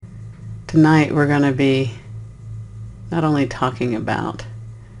Tonight we're going to be not only talking about,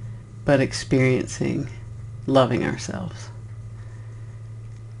 but experiencing loving ourselves.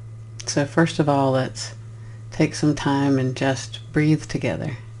 So first of all, let's take some time and just breathe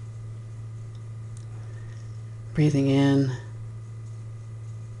together. Breathing in,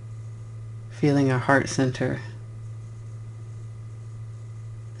 feeling our heart center,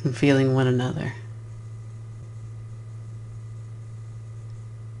 and feeling one another.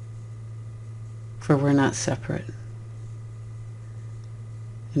 For we're not separate.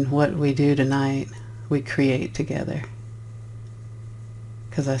 And what we do tonight, we create together.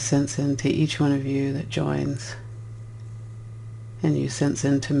 Because I sense into each one of you that joins, and you sense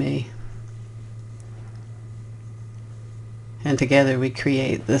into me. And together we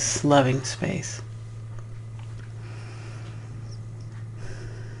create this loving space.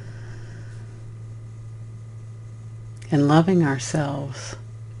 And loving ourselves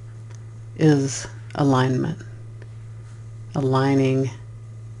is alignment. Aligning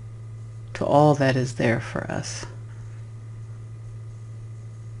to all that is there for us.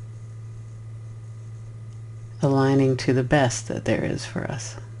 Aligning to the best that there is for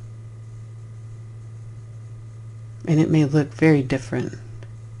us. And it may look very different.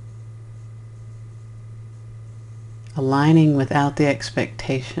 Aligning without the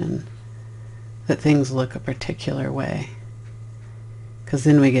expectation that things look a particular way. Because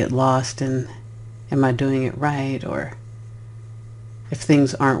then we get lost in, am I doing it right? Or if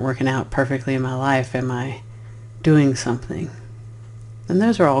things aren't working out perfectly in my life, am I doing something? And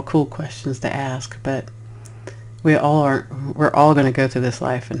those are all cool questions to ask, but we're all going to go through this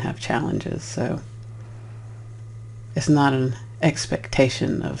life and have challenges. So it's not an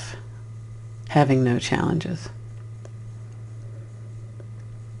expectation of having no challenges.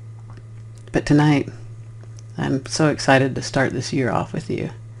 But tonight, I'm so excited to start this year off with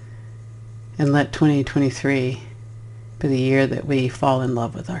you and let 2023 be the year that we fall in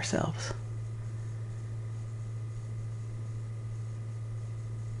love with ourselves.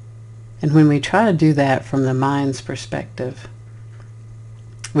 And when we try to do that from the mind's perspective,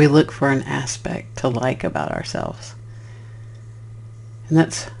 we look for an aspect to like about ourselves. And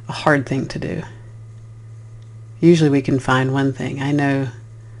that's a hard thing to do. Usually we can find one thing. I know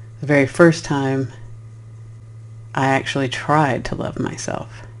the very first time I actually tried to love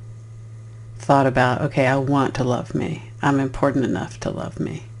myself, thought about, okay, I want to love me. I'm important enough to love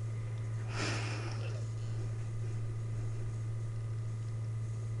me.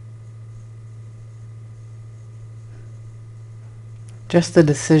 Just the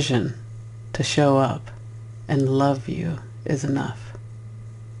decision to show up and love you is enough.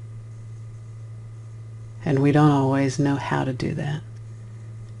 And we don't always know how to do that.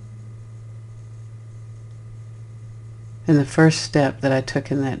 And the first step that I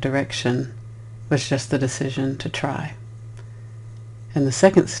took in that direction was just the decision to try. And the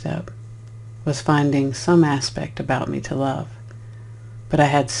second step was finding some aspect about me to love. But I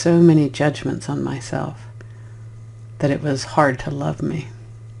had so many judgments on myself that it was hard to love me.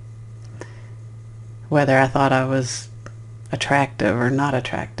 Whether I thought I was attractive or not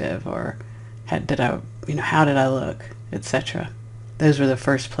attractive, or how did I look, etc. Those were the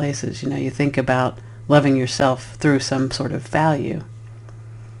first places. You think about loving yourself through some sort of value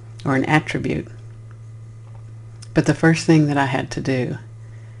or an attribute. But the first thing that I had to do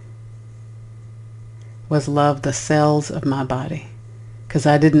was love the cells of my body, because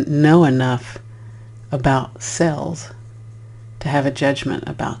I didn't know enough about cells to have a judgment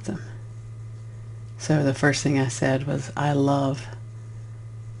about them. So the first thing I said was, I love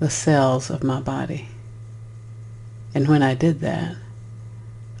the cells of my body. And when I did that,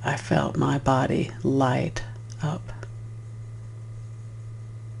 I felt my body light up.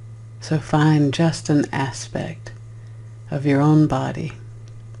 So find just an aspect of your own body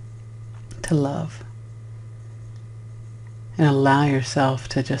to love. And allow yourself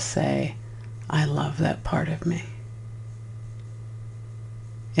to just say, I love that part of me.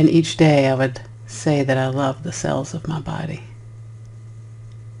 And each day I would say that I love the cells of my body.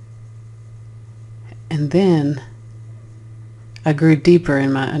 And then I grew deeper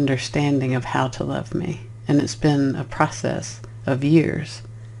in my understanding of how to love me. And it's been a process of years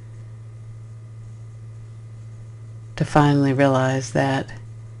to finally realize that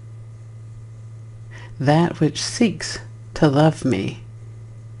that which seeks to love me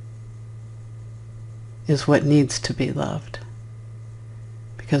is what needs to be loved.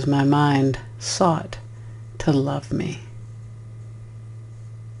 Because my mind sought to love me.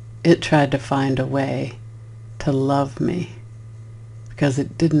 It tried to find a way to love me because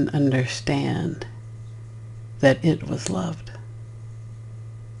it didn't understand that it was loved.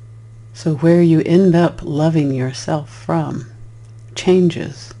 So where you end up loving yourself from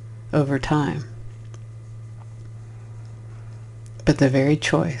changes over time. But the very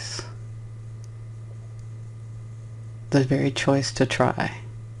choice to try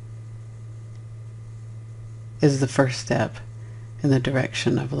is the first step in the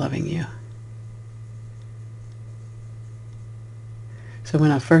direction of loving you. So when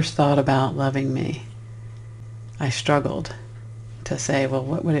I first thought about loving me, I struggled to say, well,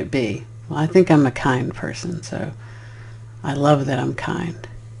 what would it be? Well, I think I'm a kind person, so I love that I'm kind.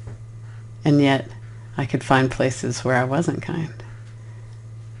 And yet, I could find places where I wasn't kind.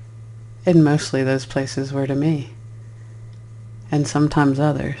 And mostly those places were to me. And sometimes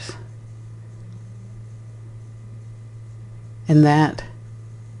others. And that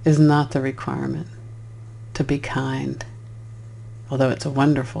is not the requirement to be kind. Although it's a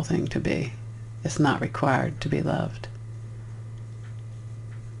wonderful thing to be, it's not required to be loved.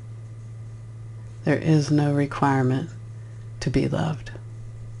 There is no requirement to be loved.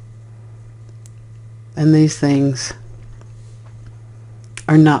 And these things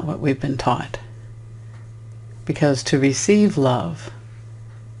are not what we've been taught. Because to receive love,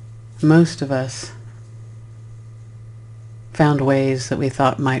 most of us found ways that we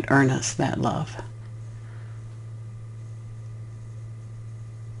thought might earn us that love.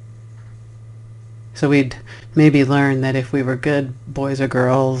 So we'd maybe learn that if we were good boys or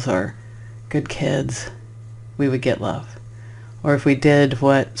girls or good kids, we would get love. Or if we did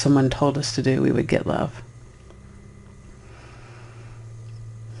what someone told us to do, we would get love.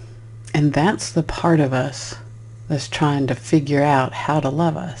 And that's the part of us that's trying to figure out how to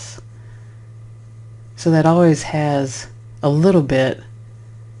love us. So that always has a little bit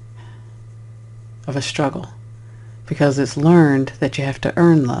of a struggle, because it's learned that you have to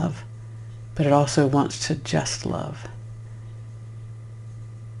earn love, but it also wants to just love.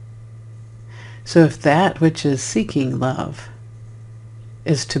 So if that which is seeking love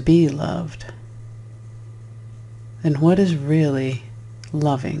is to be loved, then what is really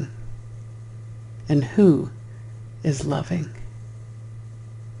loving? And who is loving?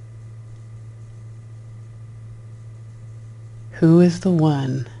 Who is the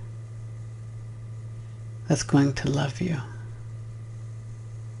one that's going to love you?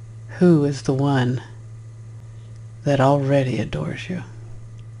 Who is the one that already adores you?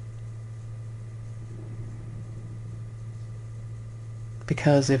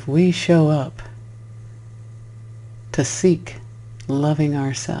 Because if we show up to seek loving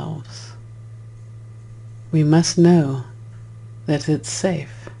ourselves, we must know that it's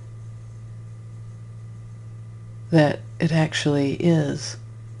safe, that it actually is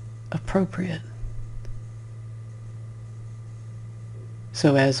appropriate.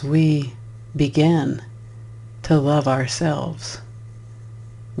 So as we begin to love ourselves,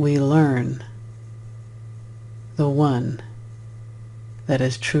 we learn the one that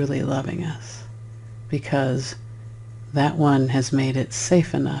is truly loving us, because that one has made it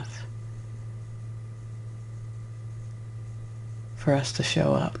safe enough for us to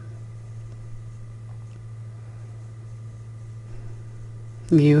show up.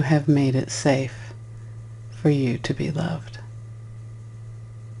 You have made it safe for you to be loved.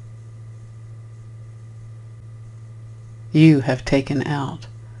 You have taken out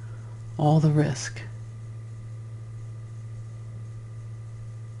all the risk.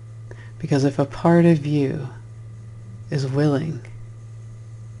 Because if a part of you is willing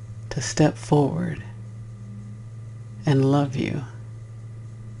to step forward and love you,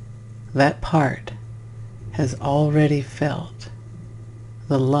 that part has already felt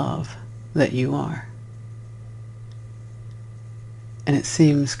the love that you are. And it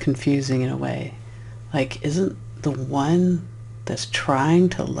seems confusing in a way. Like, isn't the one that's trying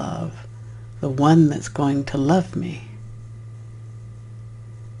to love the one that's going to love me?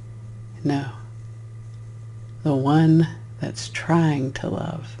 No. The one that's trying to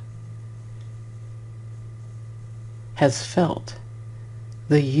love has felt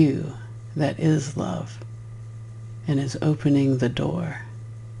the you that is love and is opening the door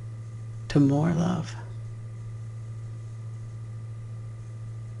to more love.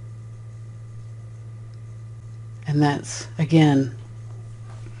 And that's, again,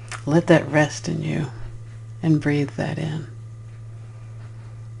 let that rest in you and breathe that in.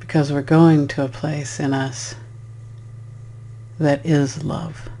 Because we're going to a place in us that is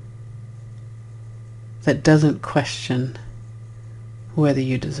love, that doesn't question whether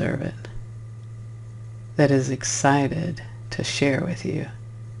you deserve it, that is excited to share with you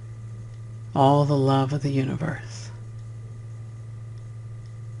all the love of the universe,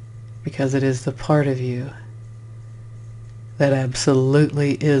 because it is the part of you that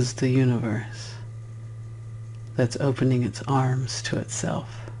absolutely is the universe that's opening its arms to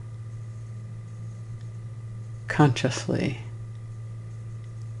itself, consciously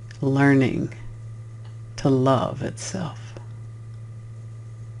learning to love itself,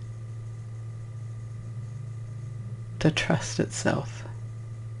 to trust itself,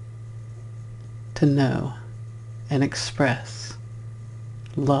 to know and express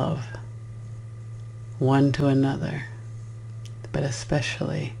love one to another, but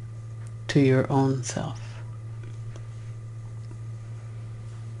especially to your own self.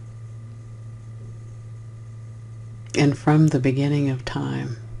 And from the beginning of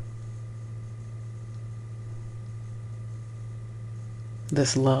time,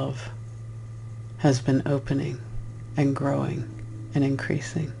 this love has been opening and growing and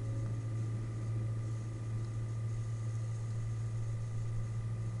increasing.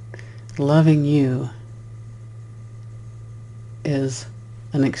 Loving you is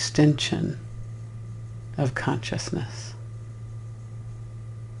an extension of consciousness.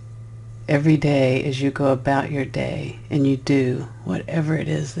 Every day as you go about your day and you do whatever it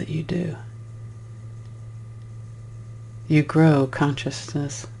is that you do, you grow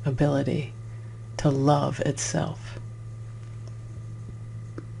consciousness ability to love itself.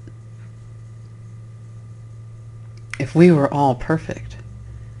 If we were all perfect,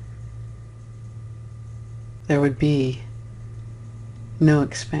 there would be no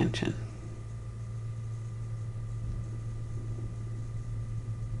expansion.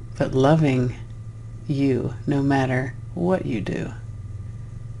 But loving you, no matter what you do,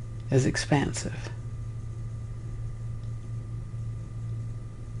 is expansive.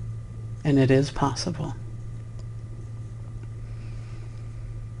 And it is possible.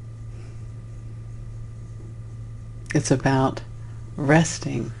 It's about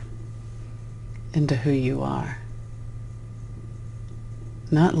resting into who you are.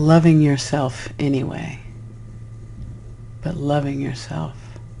 Not loving yourself anyway, but loving yourself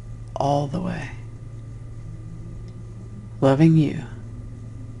all the way. Loving you,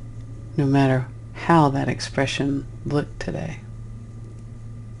 no matter how that expression looked today.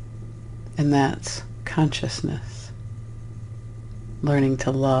 And that's consciousness, learning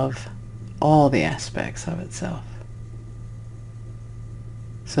to love all the aspects of itself.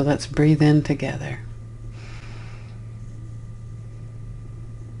 So let's breathe in together.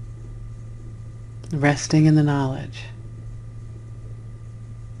 Resting in the knowledge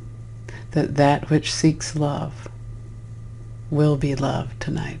that that which seeks love will be loved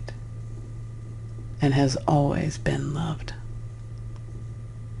tonight and has always been loved.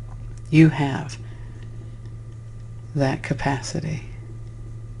 You have that capacity,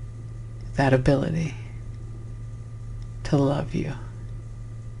 that ability to love you.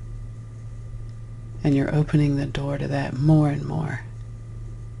 And you're opening the door to that more and more.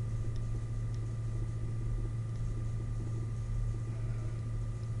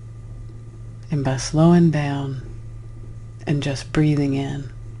 And by slowing down and just breathing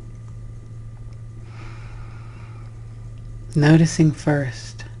in, noticing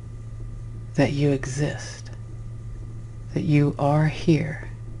first that you exist, that you are here.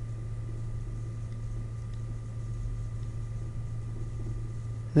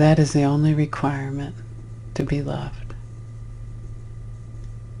 That is the only requirement to be loved.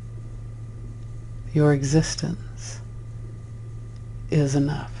 Your existence is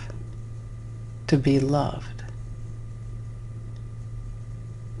enough to be loved.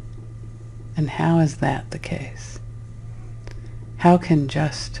 And how is that the case? How can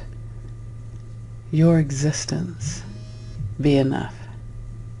just your existence be enough?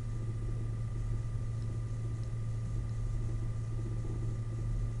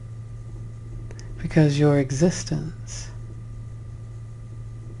 Because your existence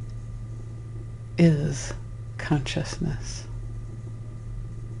is consciousness.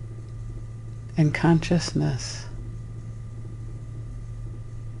 And consciousness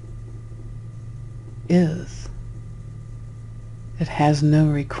is. It has no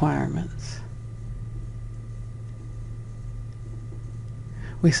requirements.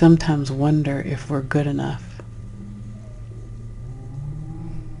 We sometimes wonder if we're good enough.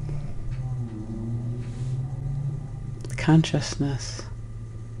 Consciousness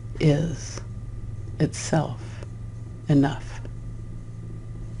is itself enough.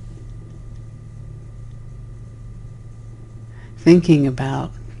 Thinking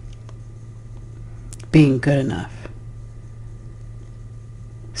about being good enough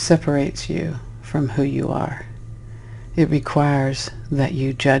separates you from who you are. It requires that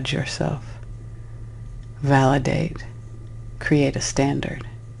you judge yourself, validate, create a standard.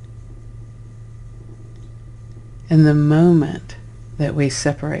 In the moment that we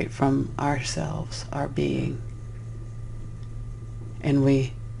separate from ourselves, our being, and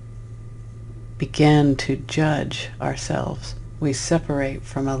we begin to judge ourselves, we separate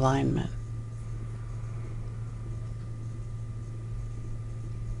from alignment.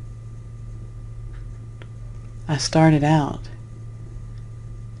 I started out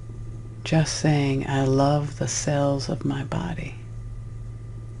just saying, I love the cells of my body.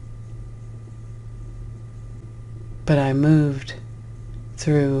 But I moved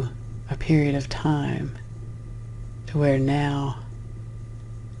through a period of time to where now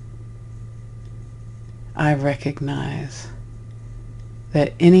I recognize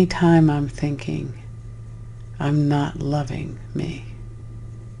that any time I'm thinking, I'm not loving me.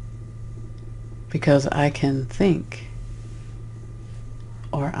 Because I can think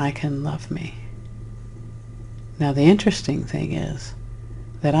or I can love me. Now the interesting thing is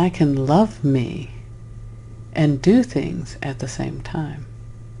that I can love me and do things at the same time.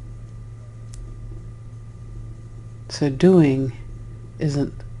 So doing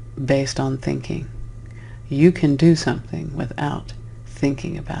isn't based on thinking. You can do something without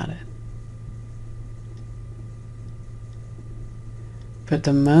thinking about it. But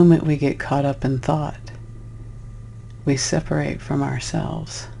the moment we get caught up in thought, we separate from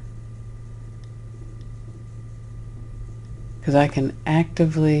ourselves. Because I can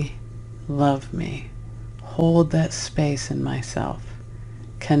actively love me, hold that space in myself,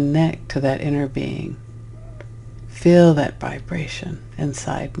 connect to that inner being, feel that vibration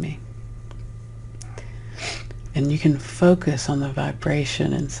inside me. And you can focus on the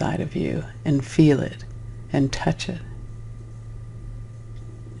vibration inside of you and feel it and touch it.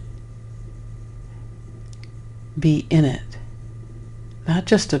 Be in it, not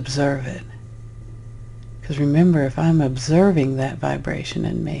just observe it. Because remember, if I'm observing that vibration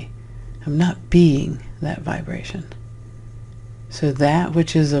in me, I'm not being that vibration. So that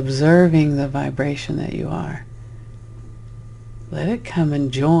which is observing the vibration that you are, let it come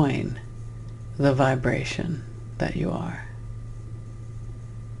and join the vibration that you are.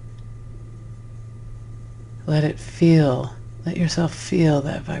 Let it feel, let yourself feel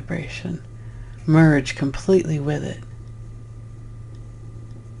that vibration. Merge completely with it.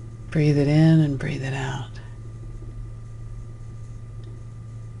 Breathe it in and breathe it out.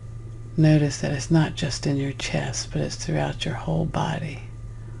 Notice that it's not just in your chest, but it's throughout your whole body.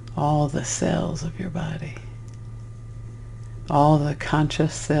 All the cells of your body. All the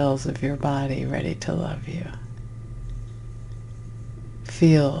conscious cells of your body ready to love you.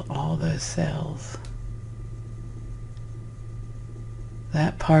 Feel all those cells.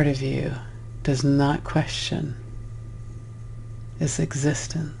 That part of you does not question its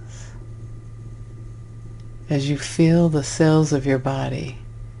existence. As you feel the cells of your body,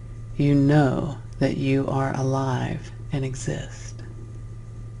 you know that you are alive and exist.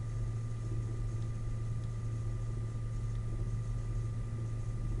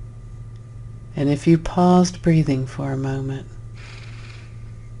 And if you paused breathing for a moment,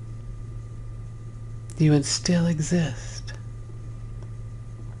 you would still exist.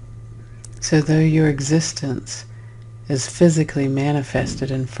 So though your existence is physically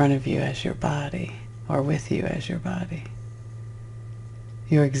manifested in front of you as your body, or with you as your body,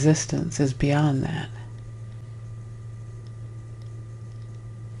 your existence is beyond that.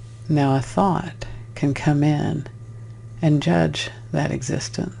 Now a thought can come in and judge that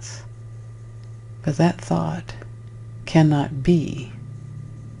existence, but that thought cannot be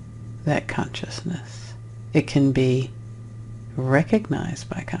that consciousness. It can be recognized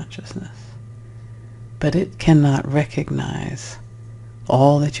by consciousness, but it cannot recognize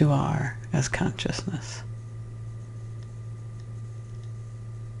all that you are as consciousness.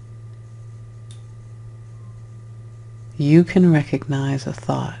 You can recognize a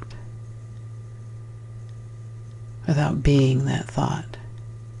thought without being that thought,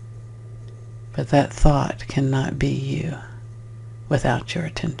 but that thought cannot be you without your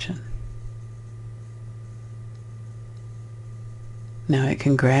attention. Now it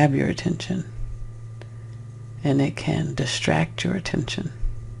can grab your attention and it can distract your attention,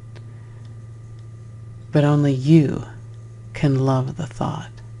 but only you can love the thought.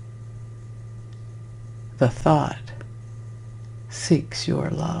 The thought seeks your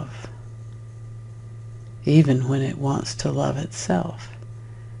love. Even when it wants to love itself,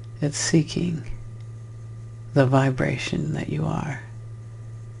 it's seeking the vibration that you are,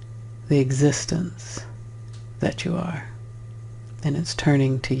 the existence that you are, and it's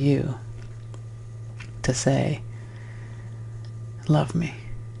turning to you to say, love me.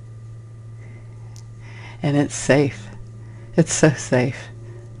 And it's safe. It's so safe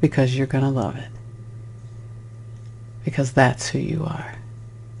because you're going to love it. because that's who you are.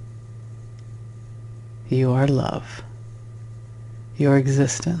 You are love. Your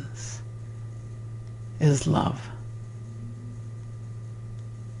existence is love.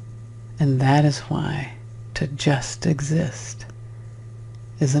 And that is why to just exist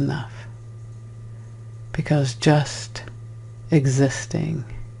is enough. Because just existing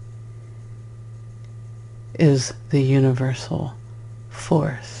is the universal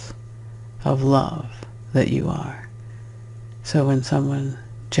force of love that you are. So when someone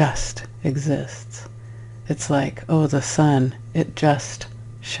just exists, it's like, oh, the sun, it just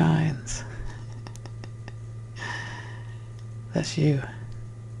shines. That's you.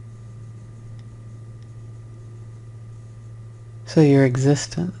 So your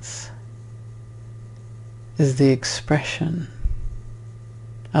existence is the expression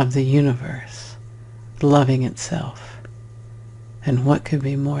of the universe loving itself. And what could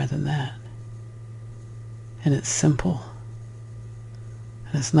be more than that? And it's simple.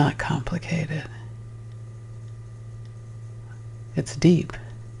 And it's not complicated. It's deep,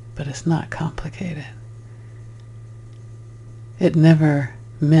 but it's not complicated. It never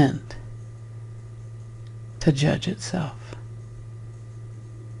meant to judge itself.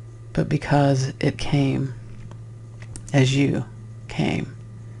 But because it came as you came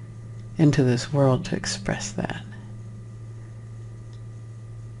into this world to express that,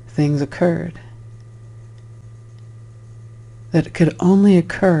 things occurred that could only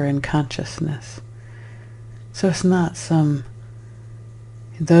occur in consciousness. So it's not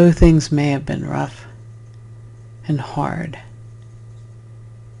though things may have been rough and hard,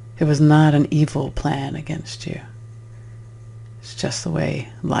 it was not an evil plan against you. It's just the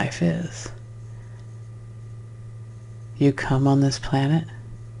way life is. You come on this planet,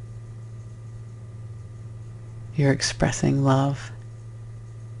 you're expressing love,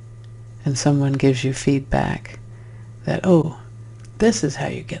 and someone gives you feedback that, oh, this is how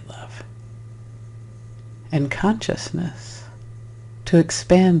you get love. And consciousness, to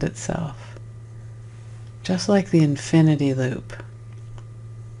expand itself, just like the infinity loop,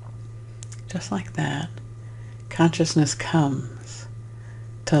 just like that, consciousness comes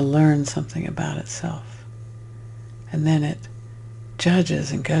to learn something about itself. And then it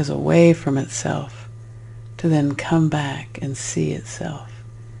judges and goes away from itself to then come back and see itself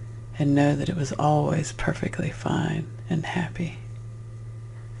and know that it was always perfectly fine and happy.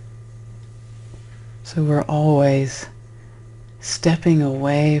 So we're always stepping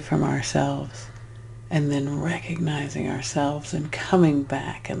away from ourselves and then recognizing ourselves and coming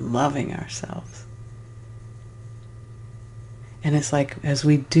back and loving ourselves. And it's like as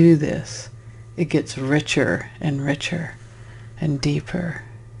we do this, it gets richer and richer and deeper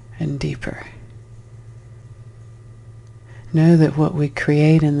and deeper. Know that what we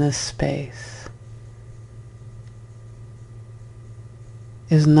create in this space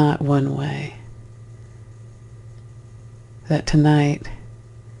is not one way. That tonight,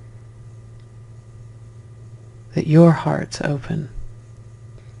 that your heart's open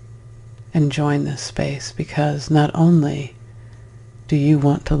and join this space, because not only do you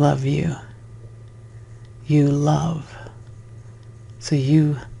want to love you, you love. So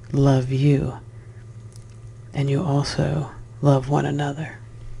you love you, and you also love one another.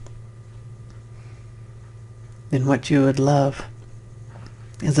 And what you would love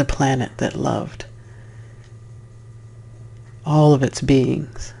is a planet that loved all of its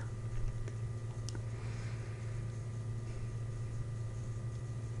beings.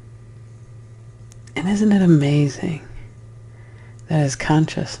 And isn't it amazing that as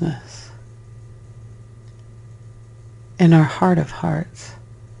consciousness, in our heart of hearts,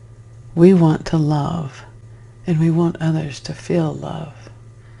 we want to love and we want others to feel love.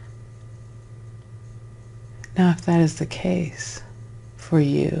 Now, if that is the case for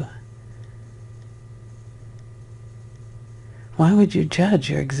you, why would you judge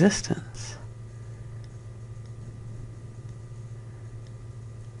your existence?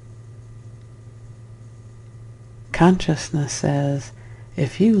 Consciousness says,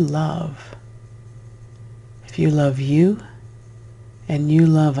 if you love you and you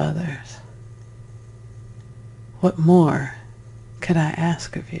love others, what more could I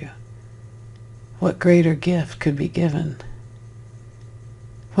ask of you? What greater gift could be given?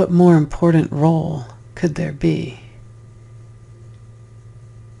 What more important role could there be?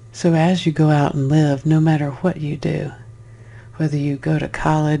 So as you go out and live, no matter what you do, whether you go to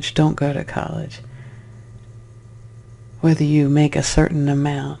college, don't go to college, whether you make a certain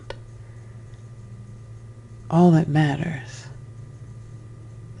amount, all that matters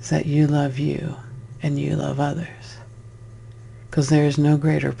is that you love you and you love others, because there is no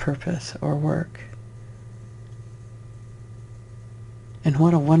greater purpose or work And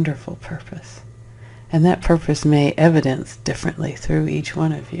what a wonderful purpose. And that purpose may evidence differently through each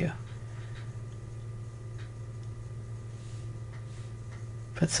one of you.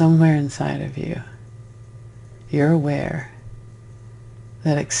 But somewhere inside of you, you're aware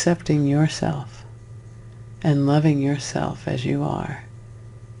that accepting yourself and loving yourself as you are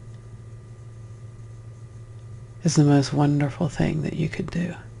is the most wonderful thing that you could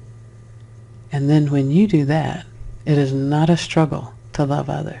do. And then when you do that, it is not a struggle to love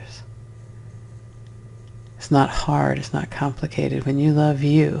others. It's not hard, it's not complicated. When you love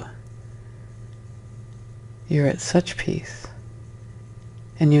you, you're at such peace,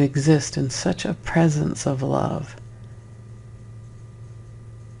 and you exist in such a presence of love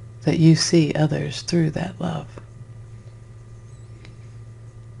that you see others through that love.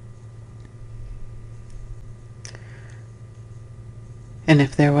 And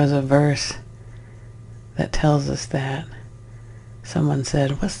if there was a verse that tells us that, someone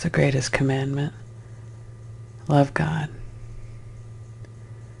said, what's the greatest commandment? Love God.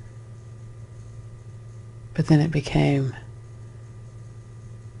 But then it became,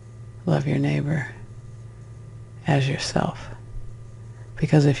 love your neighbor as yourself.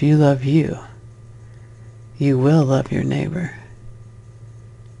 Because if you love you, you will love your neighbor.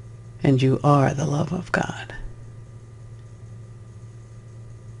 And you are the love of God.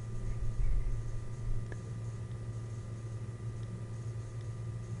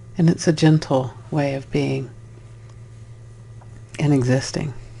 And it's a gentle way of being and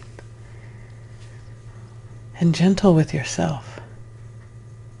existing. And gentle with yourself.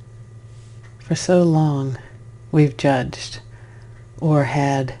 For so long, we've judged or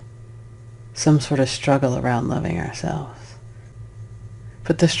had some sort of struggle around loving ourselves.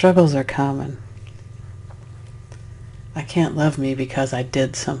 But the struggles are common. I can't love me because I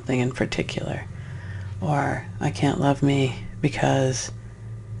did something in particular. Or I can't love me because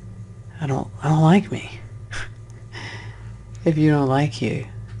I don't like me. If you don't like you,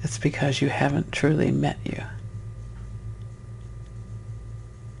 it's because you haven't truly met you.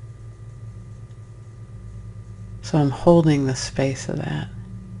 So I'm holding the space of that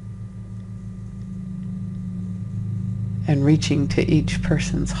and reaching to each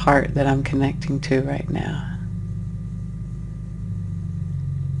person's heart that I'm connecting to right now.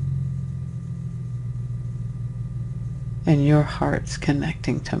 And your heart's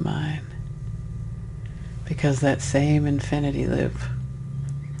connecting to mine. Because that same infinity loop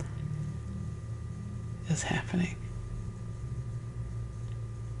is happening.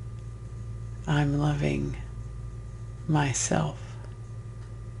 I'm loving myself.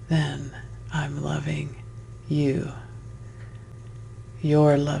 Then I'm loving you.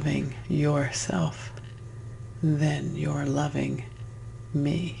 You're loving yourself. Then you're loving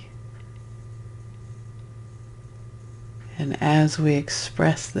me. And as we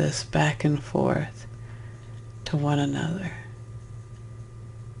express this back and forth to one another,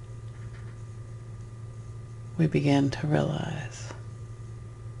 we begin to realize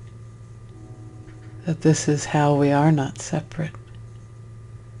that this is how we are not separate.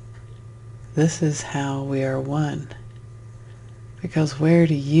 This is how we are one. Because where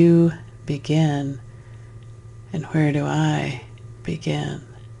do you begin and where do I begin?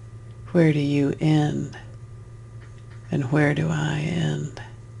 Where do you end and where do I end?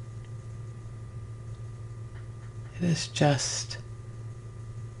 It is just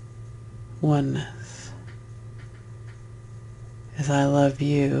oneness. As I love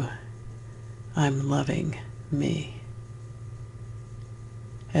you, I'm loving me.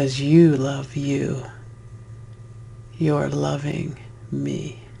 As you love you, you're loving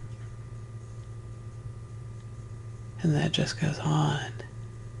me. And that just goes on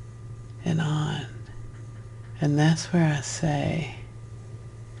and on. And that's where I say,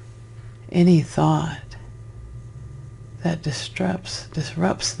 any thought that disrupts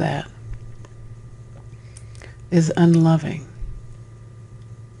that is unloving.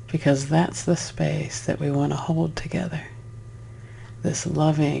 Because that's the space that we want to hold together. This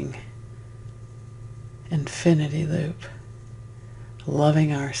loving infinity loop.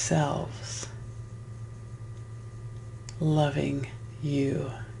 Loving ourselves. Loving you.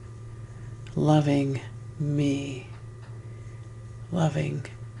 Loving me. Loving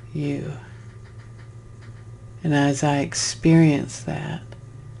you. And as I experience that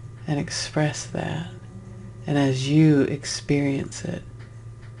and express that, and as you experience it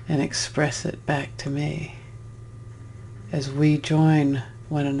and express it back to me, as we join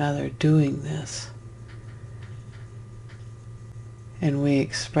one another doing this, and we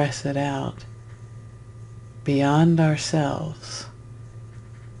express it out beyond ourselves,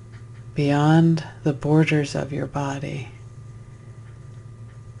 beyond the borders of your body,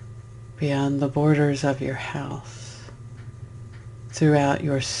 beyond the borders of your house, throughout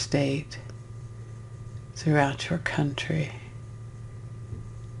your state, throughout your country,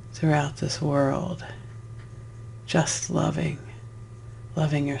 throughout this world, just loving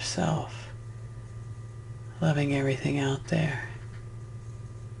yourself, loving everything out there.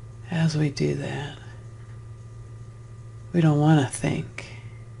 As we do that, we don't want to think.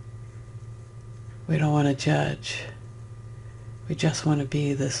 We don't want to judge. We just want to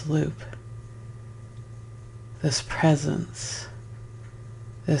be this loop, this presence,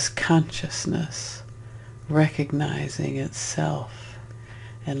 this consciousness, recognizing itself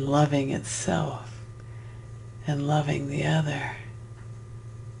and loving the other.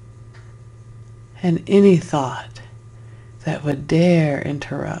 And any thought that would dare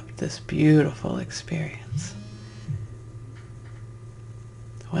interrupt this beautiful experience,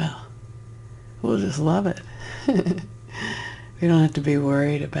 well, we'll just love it. We don't have to be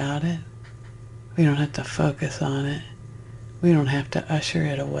worried about it. We don't have to focus on it. We don't have to usher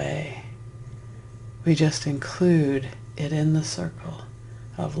it away. We just include it in the circle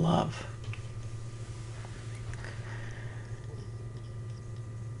of love.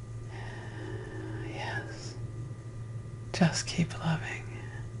 Yes. Just keep loving.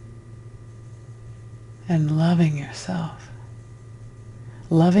 And loving yourself.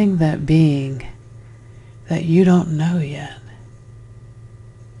 Loving that being that you don't know yet.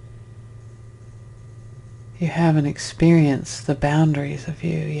 You haven't experienced the boundaries of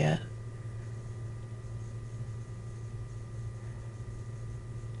you yet.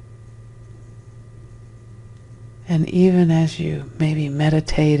 And even as you maybe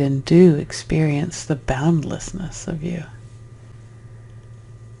meditate and do experience the boundlessness of you,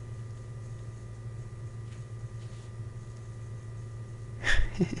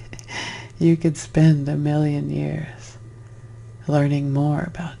 you could spend 1,000,000 years learning more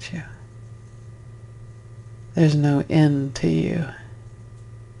about you. There's no end to you.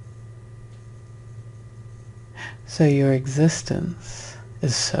 So your existence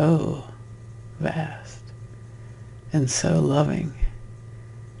is so vast and so loving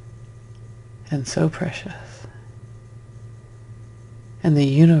and so precious. And the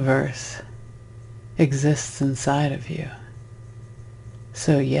universe exists inside of you.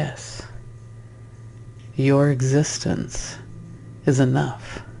 So yes, your existence is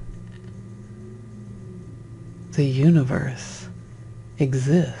enough. The universe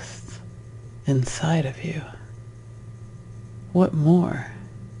exists inside of you. What more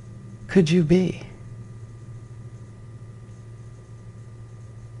could you be?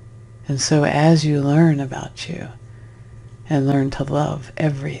 And so as you learn about you and learn to love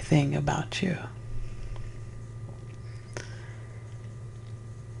everything about you,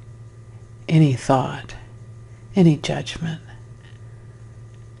 any thought, any judgment,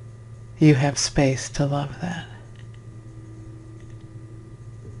 you have space to love that.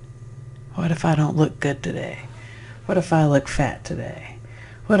 What if I don't look good today? What if I look fat today?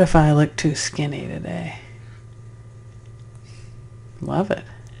 What if I look too skinny today? Love it.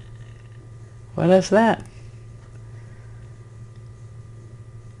 What is that?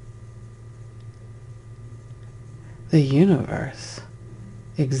 The universe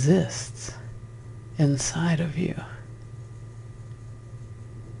exists inside of you.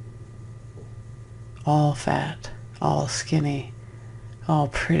 All fat, all skinny, all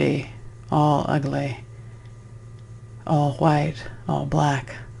pretty, all ugly, all white, all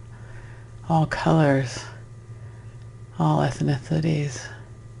black, all colors, all ethnicities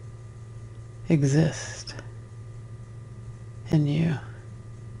exist in you.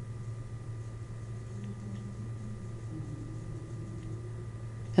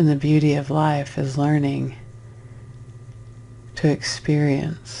 And the beauty of life is learning to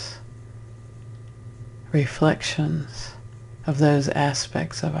experience reflections of those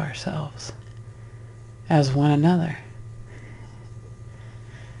aspects of ourselves as one another.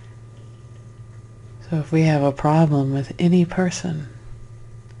 So if we have a problem with any person,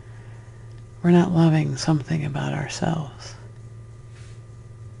 we're not loving something about ourselves.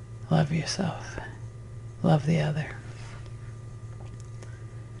 Love yourself. Love the other.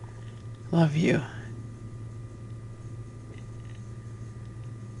 Love you.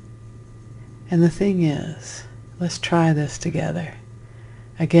 And the thing is, let's try this together.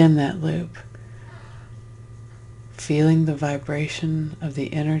 Again, that loop. Feeling the vibration of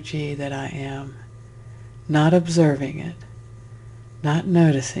the energy that I am. Not observing it. Not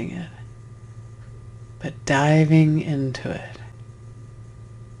noticing it. But diving into it.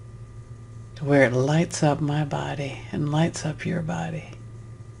 To where it lights up my body and lights up your body.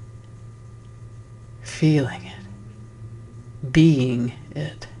 Feeling it. Being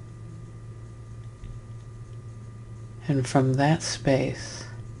it. And from that space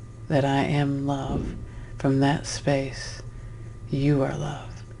that I am love, from that space you are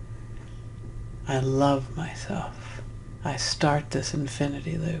love. I love myself. I start this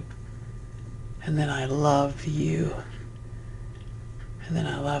infinity loop. And then I love you. And then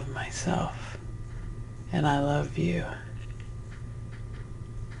I love myself. And I love you.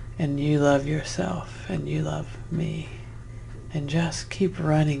 And you love yourself. And you love me. And just keep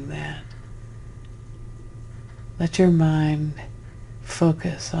running that. Let your mind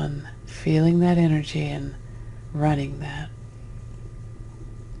focus on feeling that energy and running that.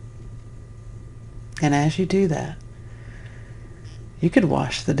 And as you do that, you could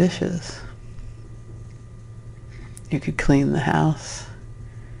wash the dishes. You could clean the house.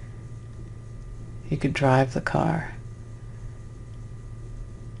 You could drive the car.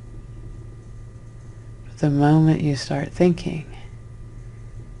 But the moment you start thinking,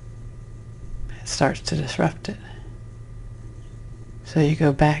 it starts to disrupt it. So you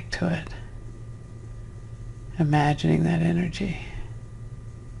go back to it, imagining that energy.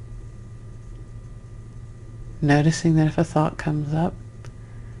 Noticing that if a thought comes up,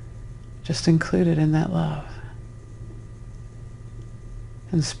 just include it in that love.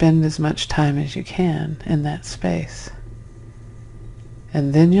 And spend as much time as you can in that space.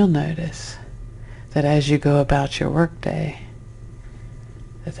 And then you'll notice that as you go about your workday,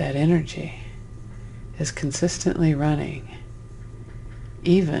 that energy is consistently running,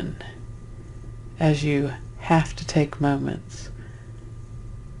 even as you have to take moments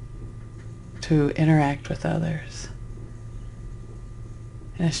to interact with others.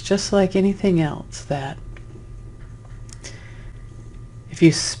 And it's just like anything else, that if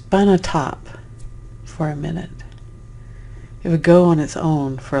you spun a top for a minute, it would go on its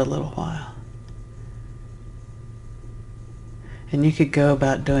own for a little while. And you could go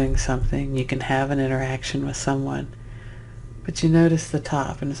about doing something, you can have an interaction with someone, but you notice the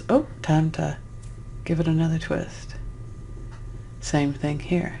top and it's, oh, time to give it another twist. Same thing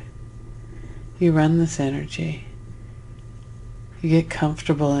here. You run this energy. You get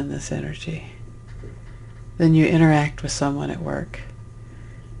comfortable in this energy. Then you interact with someone at work.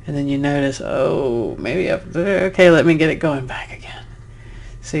 And then you notice, oh, maybe okay, let me get it going back again.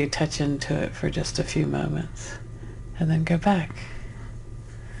 So you touch into it for just a few moments and then go back.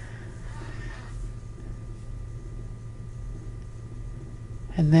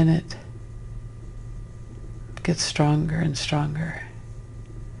 And then it gets stronger and stronger.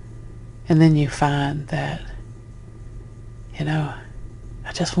 And then you find that,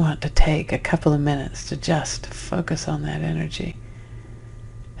 I just want to take a couple of minutes to just focus on that energy.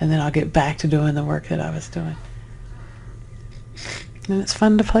 And then I'll get back to doing the work that I was doing. And it's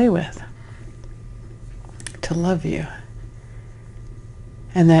fun to play with, to love you.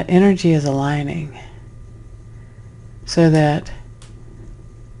 And that energy is aligning so that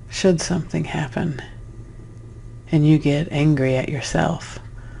should something happen and you get angry at yourself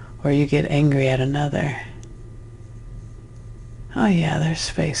or you get angry at another, oh yeah, there's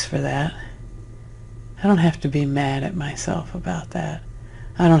space for that. I don't have to be mad at myself about that.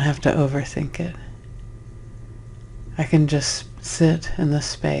 I don't have to overthink it. I can just sit in the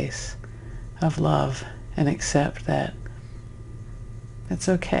space of love and accept that it's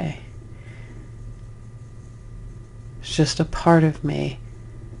okay. It's just a part of me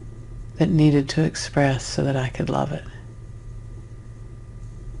that needed to express so that I could love it.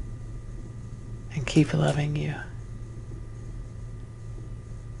 And keep loving you.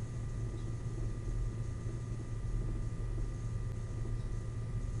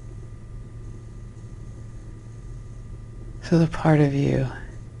 So the part of you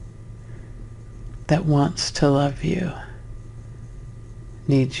that wants to love you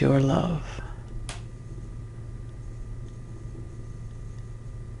needs your love.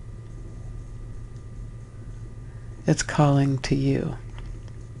 It's calling to you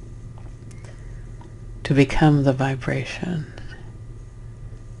to become the vibration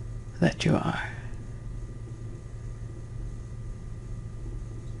that you are.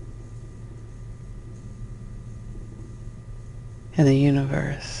 And the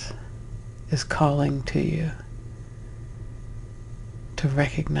universe is calling to you to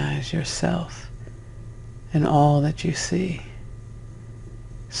recognize yourself in all that you see,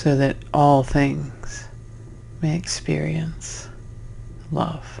 so that all things may experience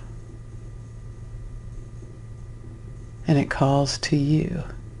love. And it calls to you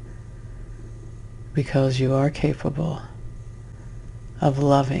because you are capable of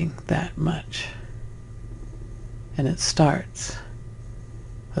loving that much. And it starts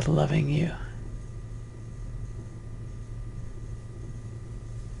with loving you.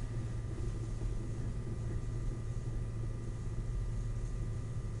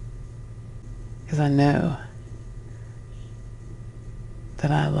 because I know that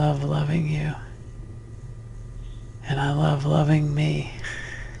I love loving you, and I love loving me,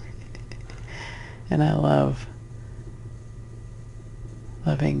 and I love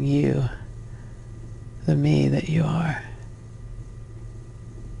loving you, the me that you are.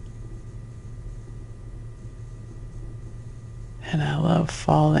 And I love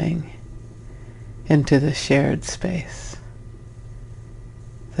falling into the shared space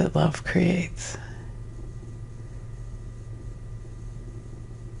that love creates.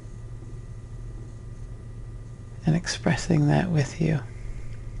 And expressing that with you.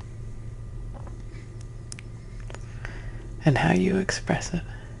 And how you express it.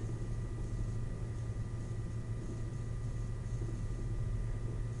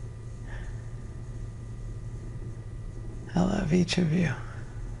 I love each of you.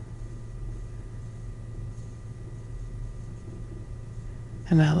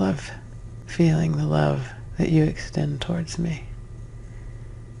 And I love feeling the love that you extend towards me.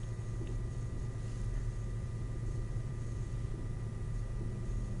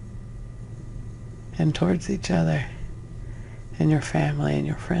 And towards each other, and your family and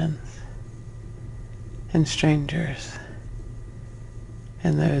your friends, and strangers,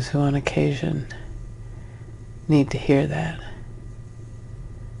 and those who on occasion need to hear that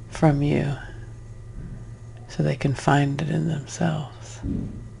from you so they can find it in themselves.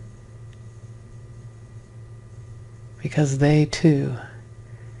 Because they too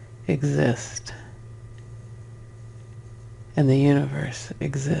exist, and the universe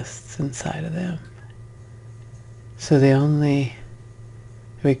exists inside of them. So the only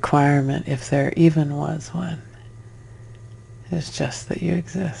requirement, if there even was one, is just that you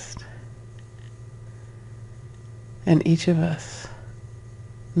exist. And each of us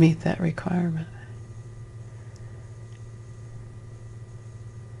meet that requirement.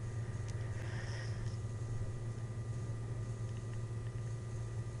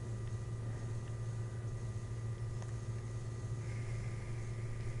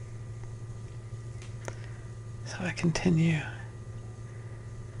 So I continue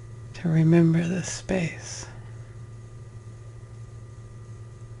to remember this space,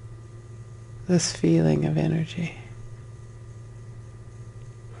 this feeling of energy.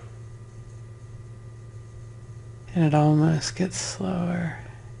 And it almost gets slower.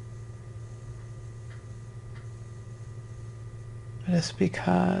 But it's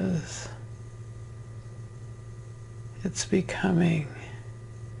because it's becoming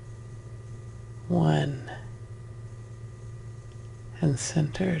one and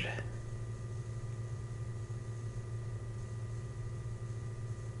centered.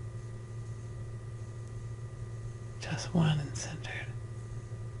 Just one and centered.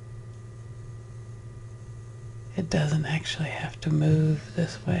 It doesn't actually have to move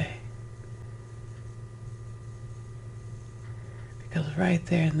this way. Because right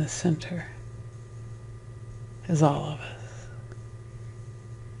there in the center is all of us.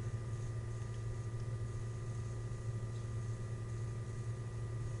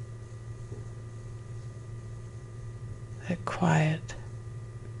 That quiet,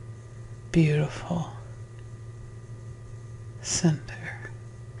 beautiful center.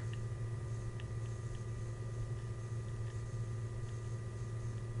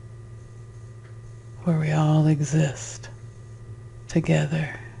 Where we all exist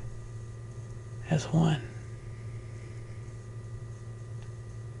together as one.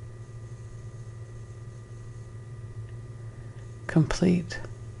 Complete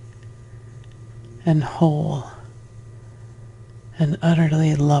and whole and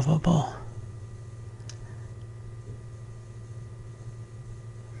utterly lovable.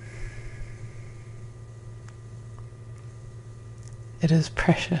 It is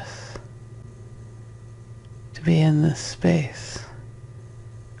precious to be in this space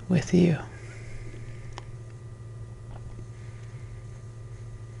with you.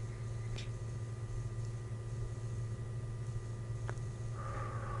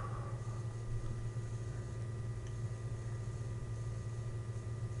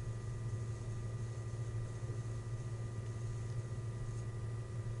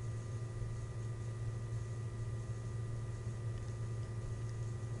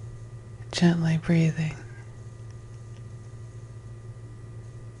 Gently breathing,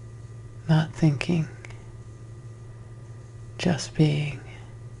 not thinking, just being,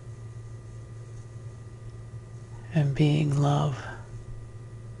 and being love.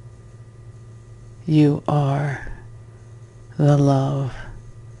 You are the love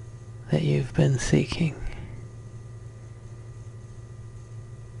that you've been seeking.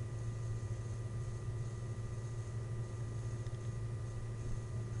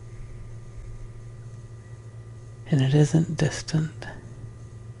 And it isn't distant.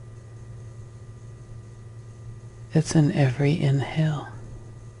 It's in every inhale.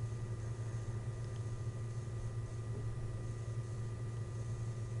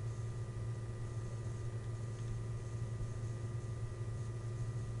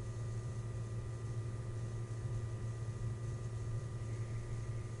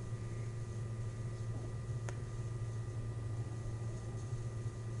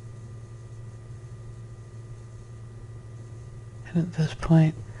 And at this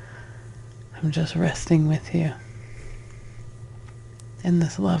point, I'm just resting with you in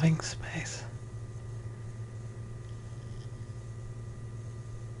this loving space.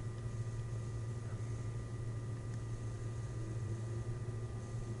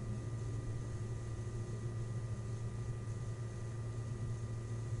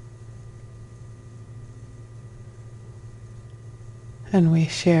 And we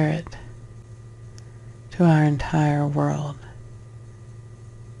share it to our entire world,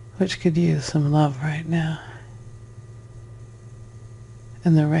 which could use some love right now.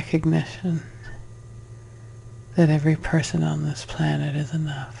 And the recognition that every person on this planet is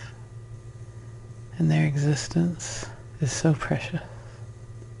enough. And their existence is so precious.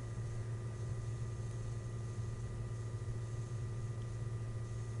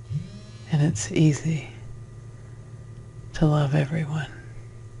 And it's easy to love everyone.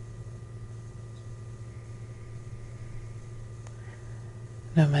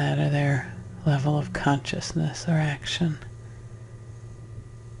 No matter their level of consciousness or action.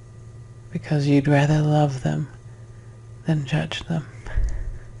 Because you'd rather love them than judge them.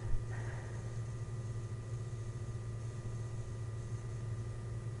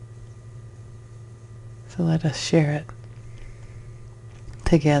 So let us share it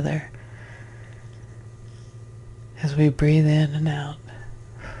together as we breathe in and out.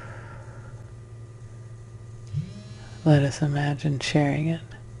 Let us imagine sharing it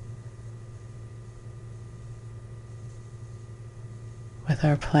with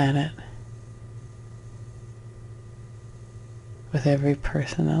our planet, with every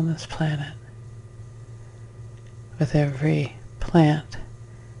person on this planet, with every plant,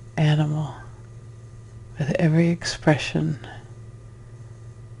 animal, with every expression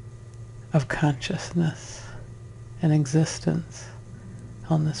of consciousness and existence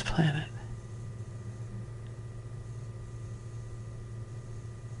on this planet.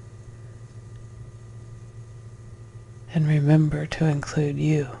 And remember to include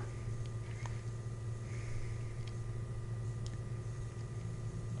you.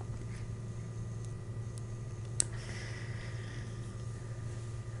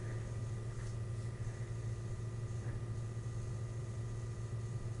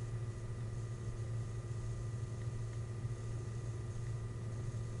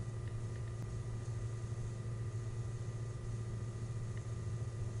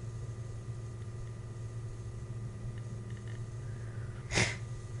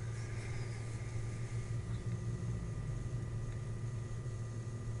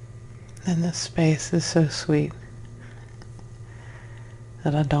 And this space is so sweet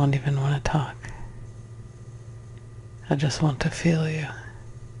that I don't even want to talk. I just want to feel you.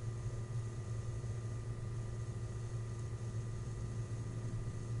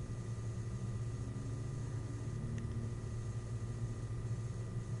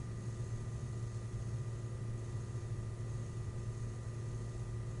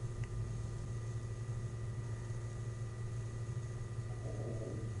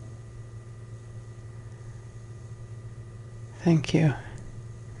 Thank you.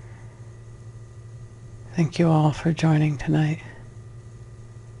 Thank you all for joining tonight,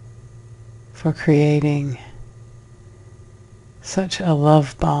 for creating such a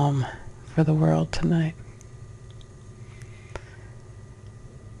love bomb for the world tonight.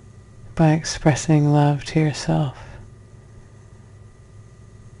 By expressing love to yourself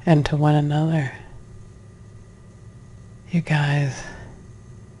and to one another, you guys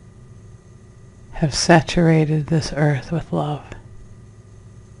have saturated this earth with love.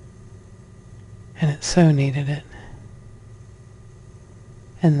 And it so needed it.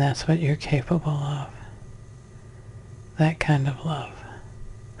 And that's what you're capable of. That kind of love.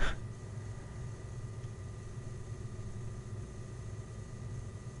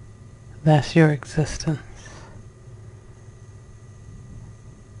 That's your existence.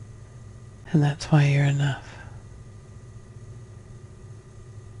 And that's why you're enough.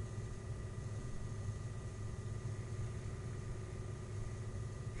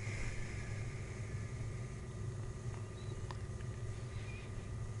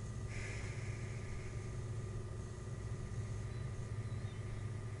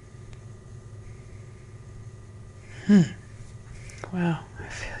 Wow, I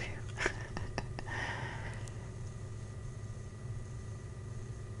feel you.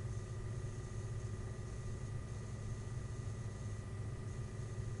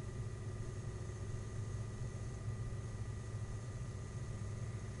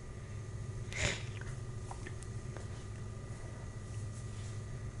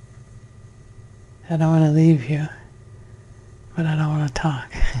 I don't want to leave you, but I don't want to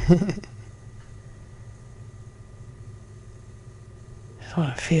talk. Just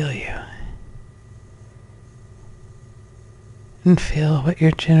want to feel you. And feel what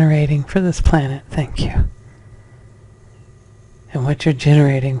you're generating for this planet. Thank you. And what you're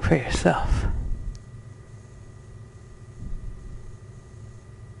generating for yourself.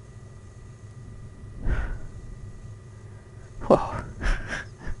 Whoa.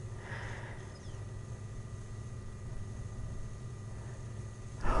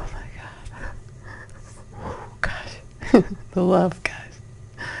 Oh my God. Oh gosh. The love, guys.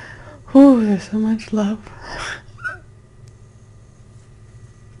 Oh, there's so much love.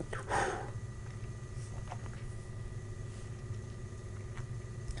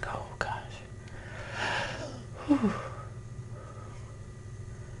 Oh gosh. Whew.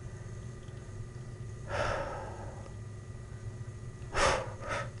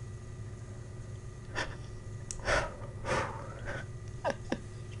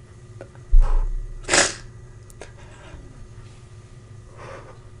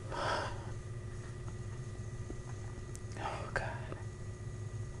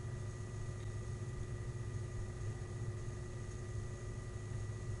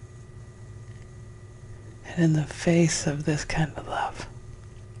 And in the face of this kind of love,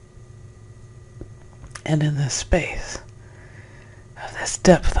 and in the space of this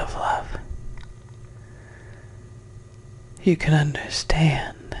depth of love, you can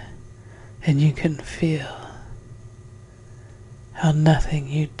understand and you can feel how nothing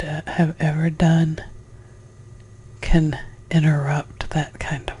you have ever done can interrupt that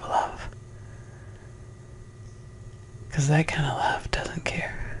kind of love. Because that kind of love doesn't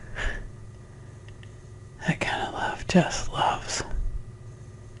care. That kind of love just loves.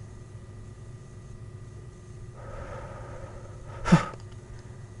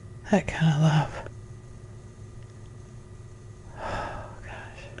 That kind of love. Oh,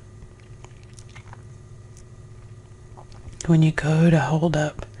 gosh. When you go to hold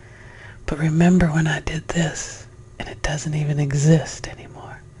up, but remember when I did this, and it doesn't even exist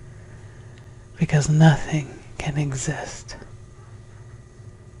anymore. Because nothing can exist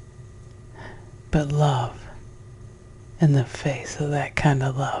but love in the face of that kind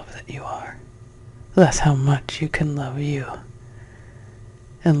of love that you are. That's how much you can love you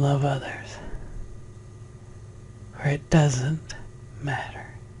and love others. For it doesn't matter.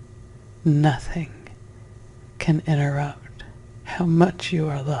 Nothing can interrupt how much you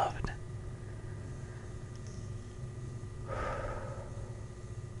are loved.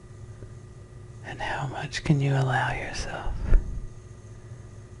 And how much can you allow yourself?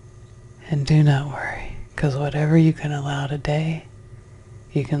 And do not worry, because whatever you can allow today,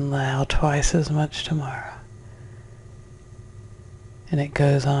 you can allow twice as much tomorrow. And it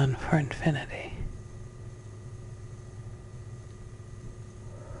goes on for infinity.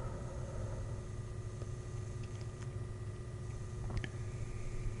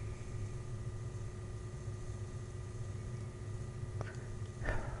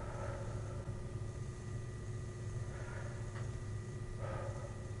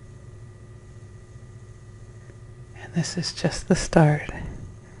 This is just the start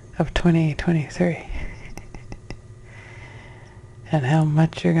of 2023. And how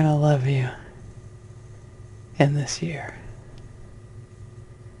much you're going to love you in this year.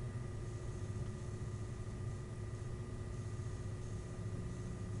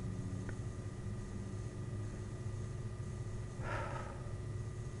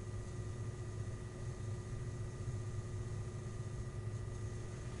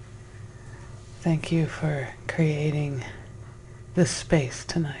 Thank you for creating this space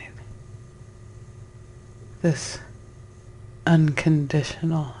tonight. This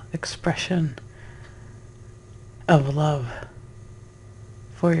unconditional expression of love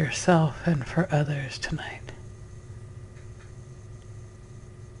for yourself and for others tonight.